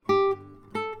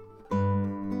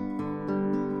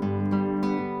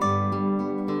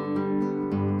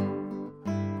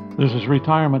This is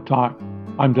Retirement Talk.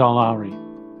 I'm Del Lowry.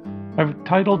 I've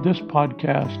titled this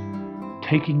podcast,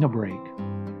 Taking a Break.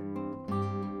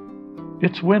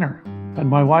 It's winter, and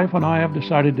my wife and I have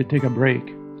decided to take a break,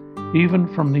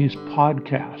 even from these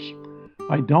podcasts.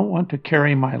 I don't want to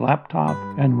carry my laptop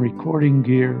and recording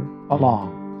gear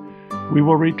along. We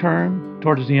will return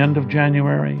towards the end of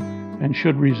January and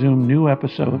should resume new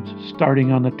episodes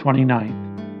starting on the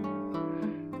 29th.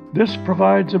 This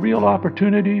provides a real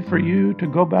opportunity for you to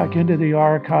go back into the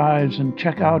archives and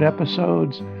check out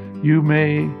episodes you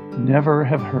may never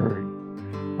have heard.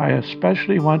 I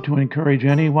especially want to encourage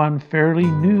anyone fairly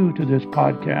new to this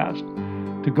podcast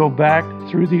to go back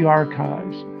through the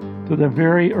archives to the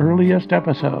very earliest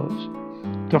episodes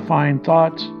to find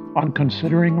thoughts on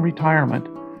considering retirement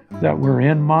that were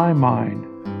in my mind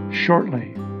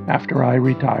shortly after I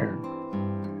retired.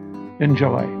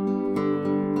 Enjoy.